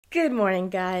Good morning,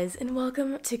 guys, and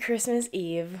welcome to Christmas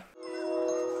Eve.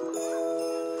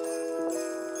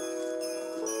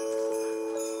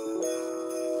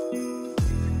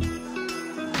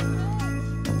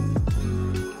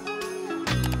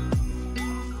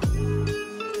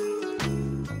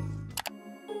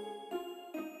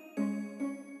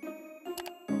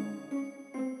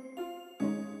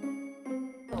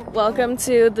 Welcome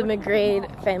to the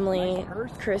McGrade family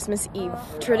Christmas Eve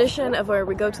tradition of where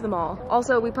we go to the mall.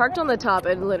 Also, we parked on the top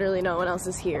and literally no one else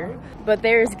is here. But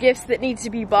there's gifts that need to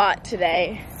be bought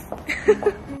today.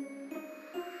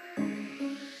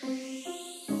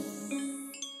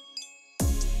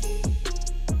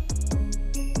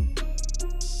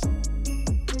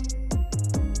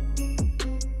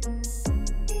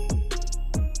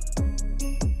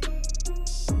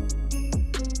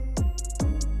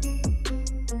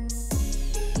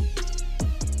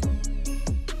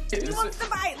 He wants to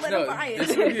buy it, let him buy it.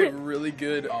 This would be a really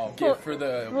good gift for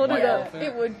the Hold it up.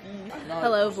 It would be.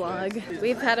 Hello, vlog.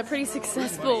 We've had a pretty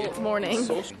successful morning.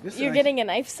 You're getting a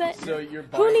knife set?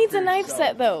 Who needs a knife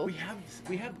set, though?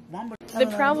 We have one. The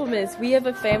problem is we have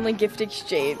a family gift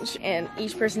exchange, and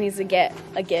each person needs to get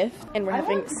a gift, and we're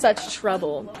having such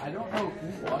trouble. I don't know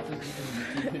who watches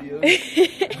these YouTube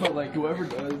videos, but like whoever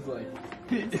does, like,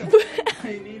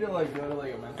 I need to like go to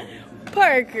like a mental institution.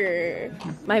 Parker!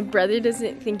 My brother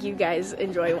doesn't think you guys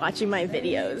enjoy watching my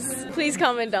videos. Please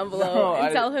comment down below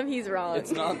and tell him he's wrong.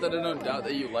 It's not that I don't doubt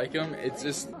that you like him, it's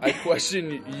just I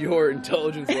question your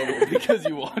intelligence level because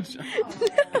you watch them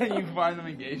and you find them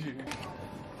engaging.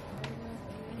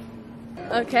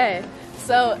 Okay,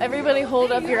 so everybody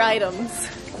hold up your items.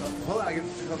 Hold on, I can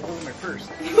hold my purse.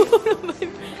 Hold up my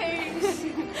purse.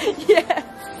 Yeah.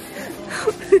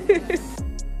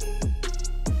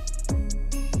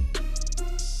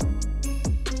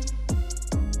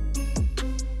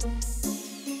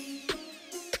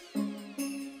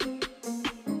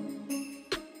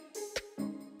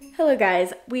 Hello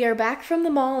guys, we are back from the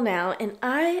mall now and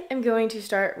I am going to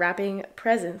start wrapping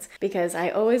presents because I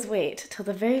always wait till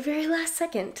the very last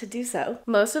second to do so.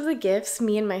 Most of the gifts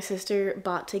me and my sister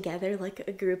bought together like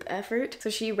a group effort, so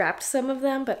she wrapped some of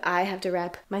them, but I have to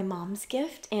wrap my mom's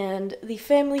gift and the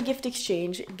family gift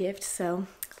exchange gift, so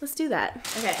let's do that.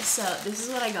 Okay, so this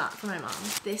is what I got for my mom.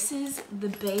 This is the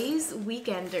Bays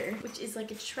Weekender, which is like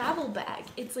a travel bag.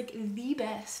 It's like the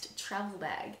best travel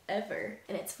bag ever.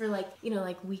 And it's for like, you know,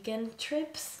 like weekend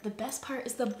trips. The best part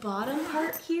is the bottom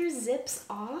part here zips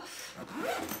off.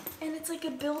 And it's like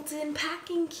a built-in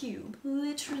packing cube.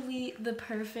 Literally the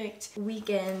perfect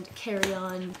weekend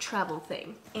carry-on travel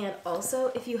thing. And also,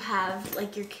 if you have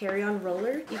like your carry-on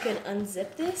roller, you can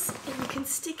unzip this and you can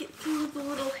stick it through the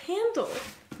little handle.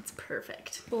 It's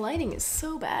perfect. The lighting is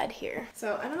so bad here.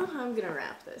 So I don't know how I'm gonna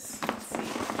wrap this. Let's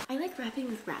see. I like wrapping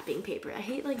with wrapping paper. I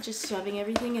hate like just shoving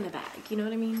everything in a bag. You know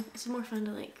what I mean? It's more fun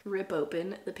to like rip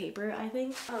open the paper, I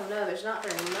think. Oh no, there's not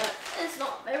very much. There's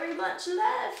not very much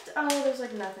left. Oh, there's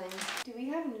like nothing. Do we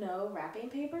have no wrapping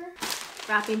paper?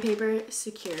 Wrapping paper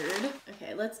secured.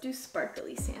 Okay, let's do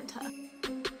sparkly Santa.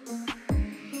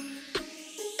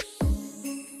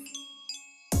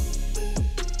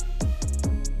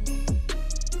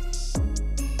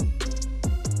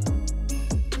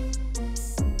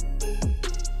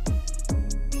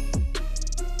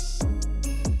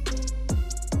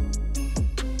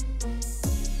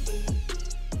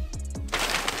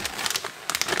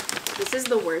 This is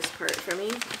the worst part for me.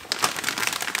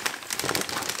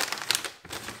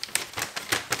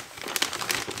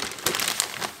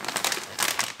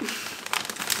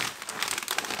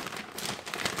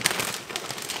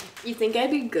 You think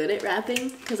I'd be good at wrapping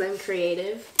because I'm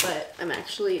creative, but I'm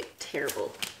actually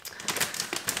terrible.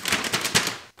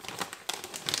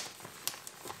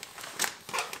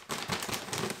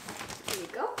 Here you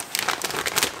go.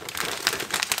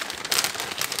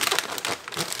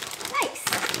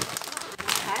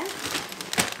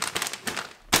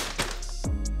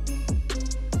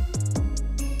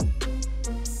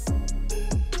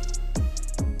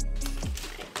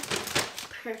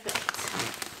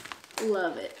 Perfect.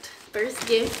 Love it. First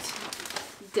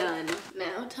gift done.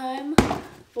 Now time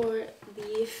for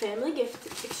the family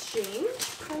gift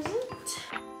exchange present.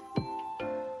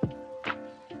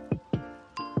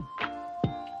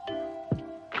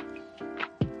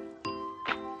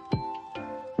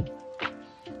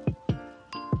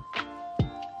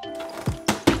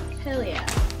 Hell yeah.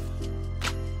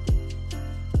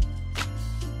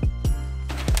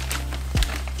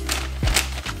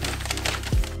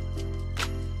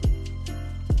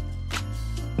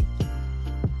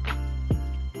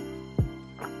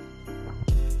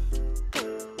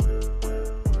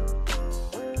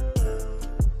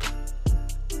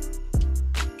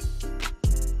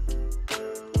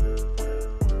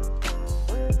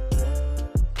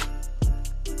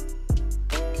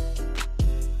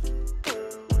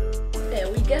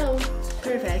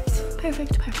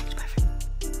 Perfect, perfect, perfect.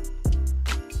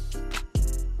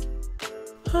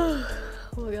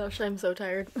 Oh my gosh, I'm so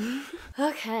tired.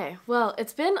 Okay, well,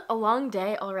 it's been a long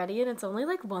day already and it's only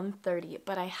like 1:30,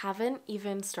 but I haven't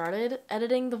even started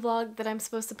editing the vlog that I'm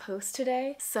supposed to post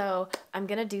today. So I'm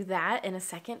gonna do that in a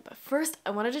second. But first,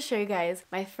 I wanted to show you guys,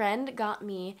 my friend got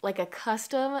me like a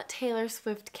custom Taylor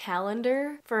Swift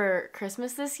calendar for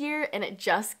Christmas this year and it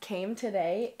just came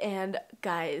today. And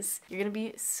guys, you're gonna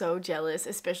be so jealous,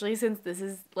 especially since this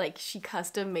is like, she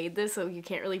custom made this so you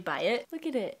can't really buy it. Look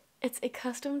at it. It's a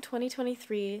custom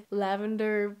 2023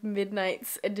 Lavender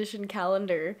Midnights edition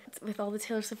calendar with all the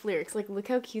Taylor Swift lyrics. Like, look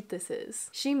how cute this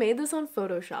is. She made this on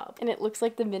Photoshop and it looks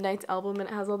like the Midnights album and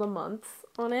it has all the months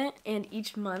on it, and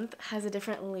each month has a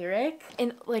different lyric,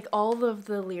 and like all of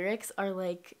the lyrics are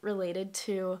like related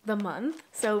to the month.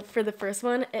 So for the first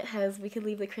one, it has "We could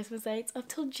leave the Christmas lights up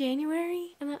till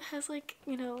January," and that has like,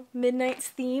 you know, Midnight's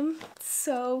theme.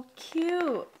 So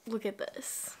cute. Look at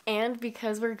this. And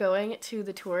because we're going to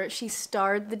the tour, she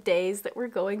starred the days that we're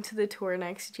going to the tour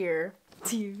next year.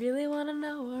 Do you really want to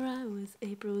know where I was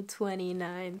April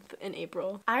 29th in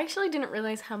April? I actually didn't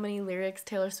realize how many lyrics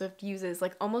Taylor Swift uses,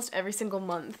 like almost every single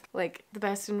month. Like the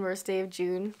best and worst day of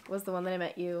June was the one that I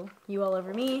met you. You all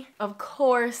over me. Of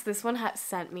course, this one had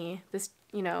sent me this,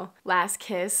 you know, Last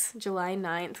Kiss, July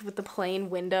 9th with the plain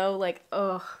window. Like,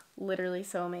 ugh. Literally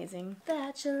so amazing.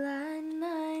 That July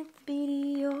 9th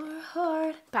beat your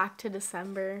heart. Back to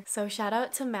December. So shout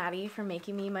out to Maddie for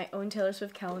making me my own Taylor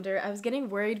Swift calendar. I was getting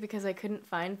worried because I couldn't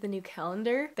find the new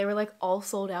calendar. They were like all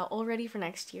sold out already for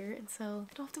next year, and so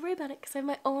I don't have to worry about it because I have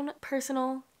my own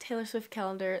personal Taylor Swift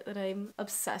calendar that I'm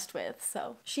obsessed with.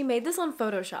 So she made this on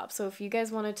Photoshop, so if you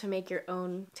guys wanted to make your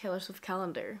own Taylor Swift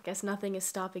calendar, I guess nothing is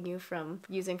stopping you from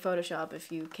using Photoshop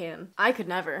if you can. I could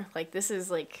never. Like, this is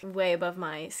like way above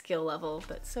my skill level,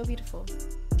 but so beautiful.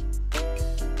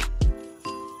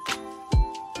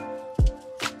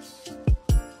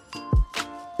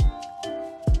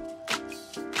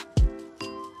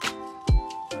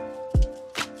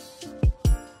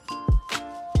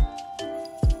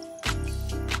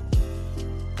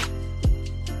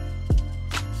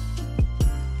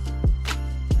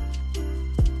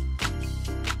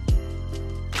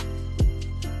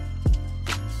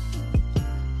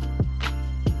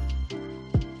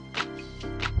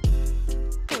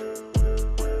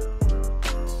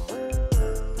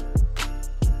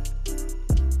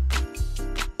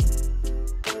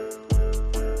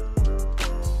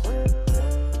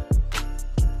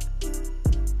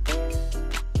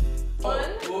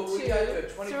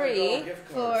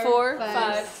 Four,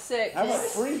 five, six. How about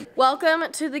free? Welcome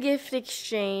to the gift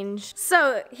exchange.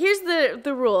 So here's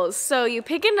the rules. So you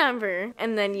pick a number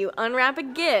and then you unwrap a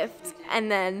gift and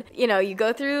then, you know, you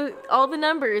go through all the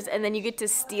numbers and then you get to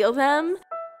steal them.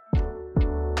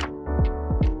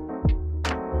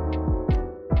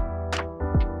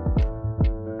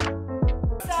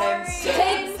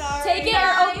 Take it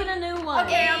or open a new one.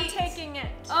 Okay, I'm taking it.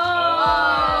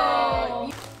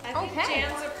 Oh. Okay.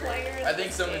 Jan's a player. I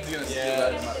think someone's gonna steal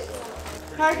that in my phone.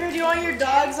 Parker, do you want your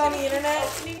dogs on the internet?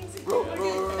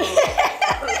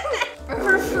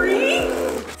 For free?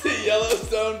 The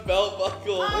Yellowstone belt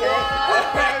buckle.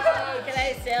 Can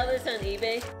I sell this on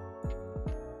eBay?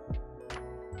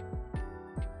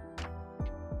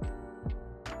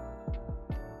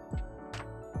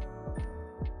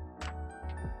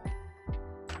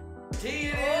 Tea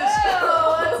it is.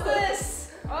 Oh, what's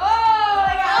this? Oh, I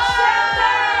got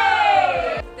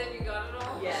champagne! Then you got it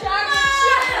all? Yeah.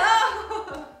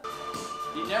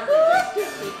 You never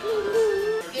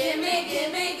Gimme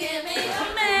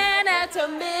a man after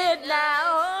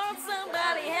midnight.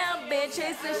 Somebody help me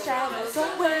chase the shadows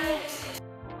away.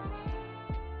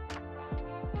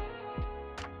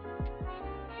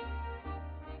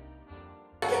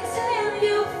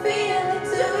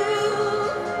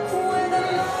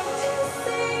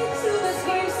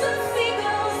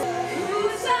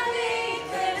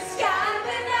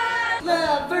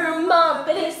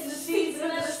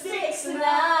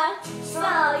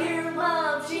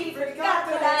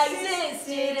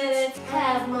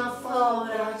 Have my fault,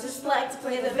 I just like to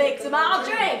play the victim. I'll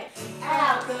drink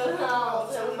alcohol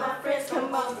till my friends come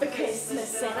home for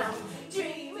Christmas and I'll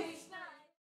dream each night.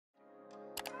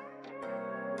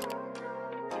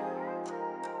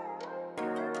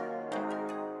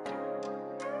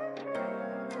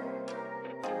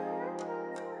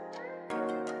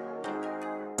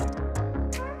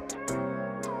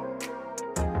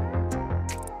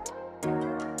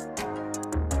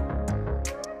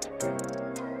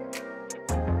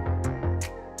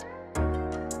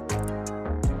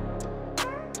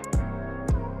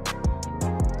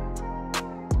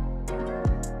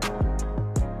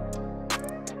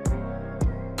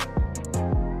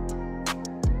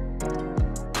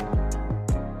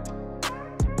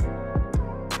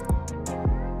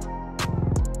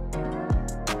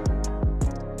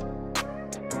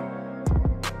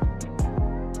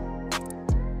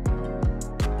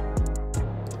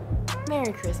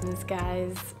 Merry Christmas,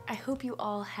 guys. I hope you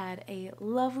all had a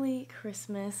lovely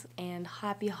Christmas and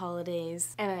happy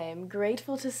holidays, and I am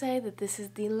grateful to say that this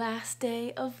is the last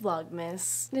day of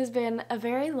Vlogmas. It has been a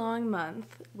very long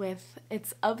month with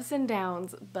its ups and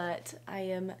downs, but I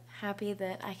am happy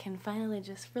that I can finally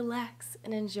just relax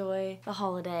and enjoy the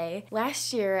holiday.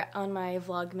 Last year on my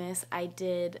Vlogmas, I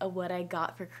did a what I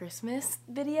got for Christmas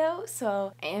video,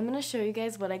 so I am going to show you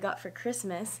guys what I got for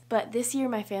Christmas, but this year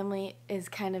my family is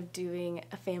kind of doing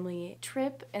a family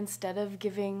trip instead of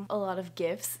giving a lot of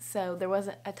gifts, so there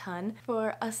wasn't a ton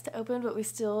for us to open, but we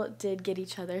still did get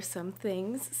each other some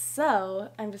things, so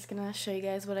I'm just gonna show you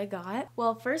guys what I got.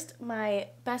 Well, first, my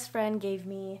best friend gave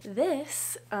me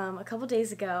this a couple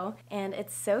days ago, and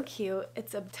it's so cute.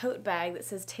 It's a tote bag that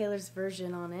says Taylor's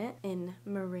Version on it in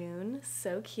maroon.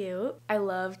 So cute. I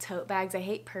love tote bags. I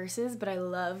hate purses, but I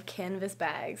love canvas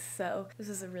bags, so this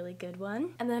is a really good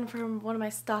one. And then from one of my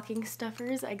stocking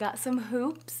stuffers, I got some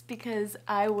hoops because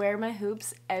I wear my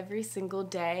hoops every single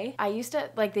day. I used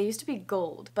to, like, they used to be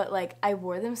gold, but like I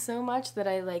wore them so much that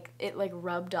it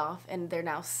rubbed off and they're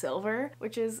now silver,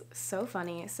 which is so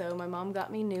funny. So my mom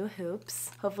got me new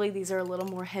hoops. Hopefully these are a little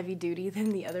more heavy duty than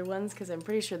the other ones because I'm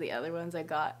pretty sure the other ones I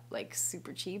got like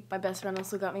super cheap. My best friend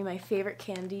also got me my favorite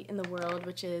candy in the world,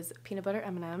 which is peanut butter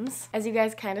M&Ms. As you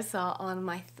guys kind of saw on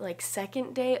my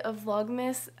second day of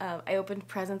Vlogmas, I opened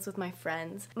presents with my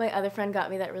friends. My other friend got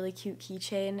me that really cute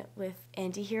keychain with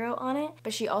Antihero on it,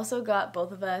 but she also got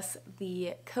both of us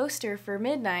the coaster for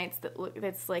Midnights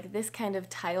that's like this kind of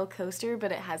tile coaster,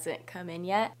 but it hasn't come in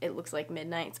yet. It looks like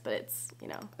Midnights, but it's, you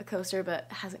know, a coaster, but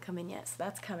it hasn't come in yet, so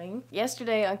that's coming.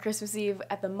 Yesterday on Christmas Eve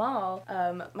at the mall,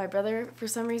 my brother for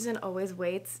some reason always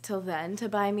waits till then to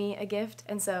buy me a gift,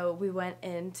 and so we went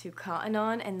into Cotton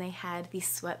On and they had these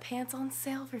sweatpants on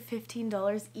sale for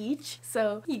 $15 each,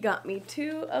 so he got me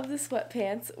 2 of the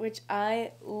sweatpants, which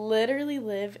I literally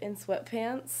live in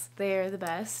sweatpants. They're the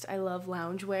best. I love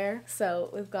loungewear. So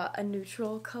we've got a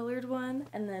neutral colored one,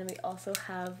 and then we also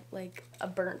have like a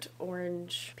burnt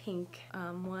orange pink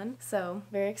one. So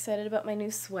very excited about my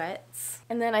new sweats.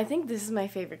 And then I think this is my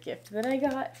favorite gift that I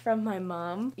got from my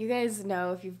mom. You guys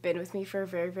know, if you've been with me for a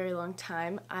very, very long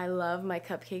time, I love my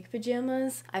cupcake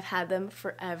pajamas. I've had them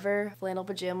forever, flannel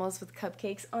pajamas with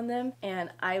cupcakes on them,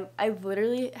 and I've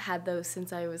literally had those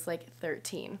since I was like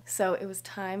 13. So it was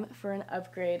time for an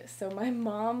upgrade. So my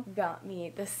mom got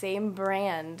me the same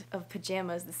brand of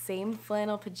pajamas, the same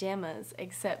flannel pajamas,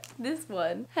 except this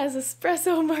one has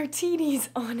espresso martinis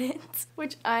on it,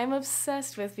 which I'm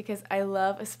obsessed with because I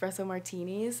love espresso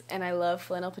martinis and I love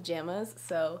flannel pajamas,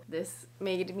 so this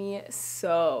made me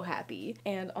so happy.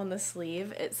 And on the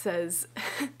sleeve it says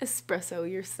espresso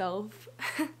yourself.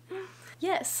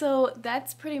 Yeah, so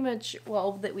that's pretty much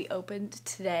all that we opened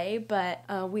today, but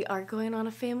we are going on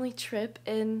a family trip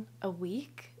in a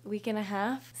week and a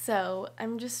half, so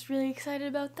I'm just really excited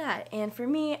about that. And for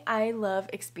me, I love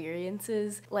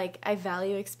experiences. Like, I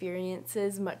value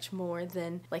experiences much more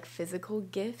than like physical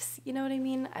gifts, you know what I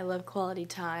mean? I love quality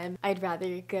time. I'd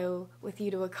rather go with you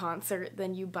to a concert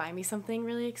than you buy me something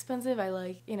really expensive. I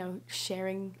like, you know,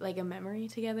 sharing like a memory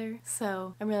together,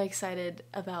 so I'm really excited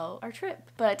about our trip.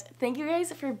 But thank you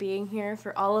guys for being here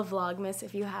for all of Vlogmas.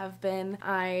 If you have been,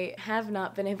 I have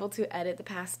not been able to edit the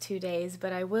past 2 days,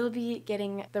 but I will be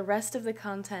getting the rest of the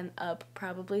content up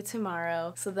probably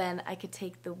tomorrow, so then I could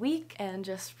take the week and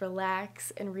just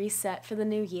relax and reset for the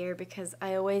new year, because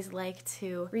I always like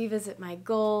to revisit my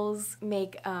goals,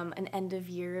 make an end of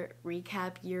year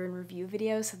recap, year in review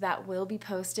video, so that will be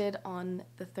posted on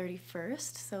the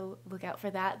 31st, so look out for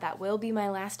that. That will be my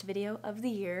last video of the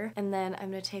year, and then I'm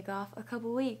gonna take off a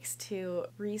couple weeks to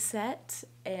reset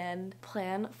and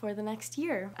plan for the next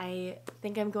year. I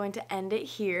think I'm going to end it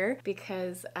here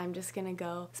because I'm just gonna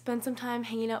go spend some time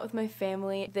hanging out with my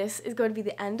family. This is going to be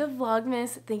the end of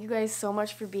Vlogmas. Thank you guys so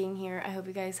much for being here. I hope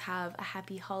you guys have a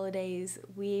happy holidays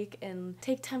week and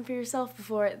take time for yourself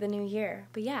before the new year.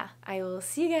 But yeah, I will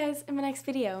see you guys in my next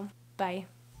video. Bye.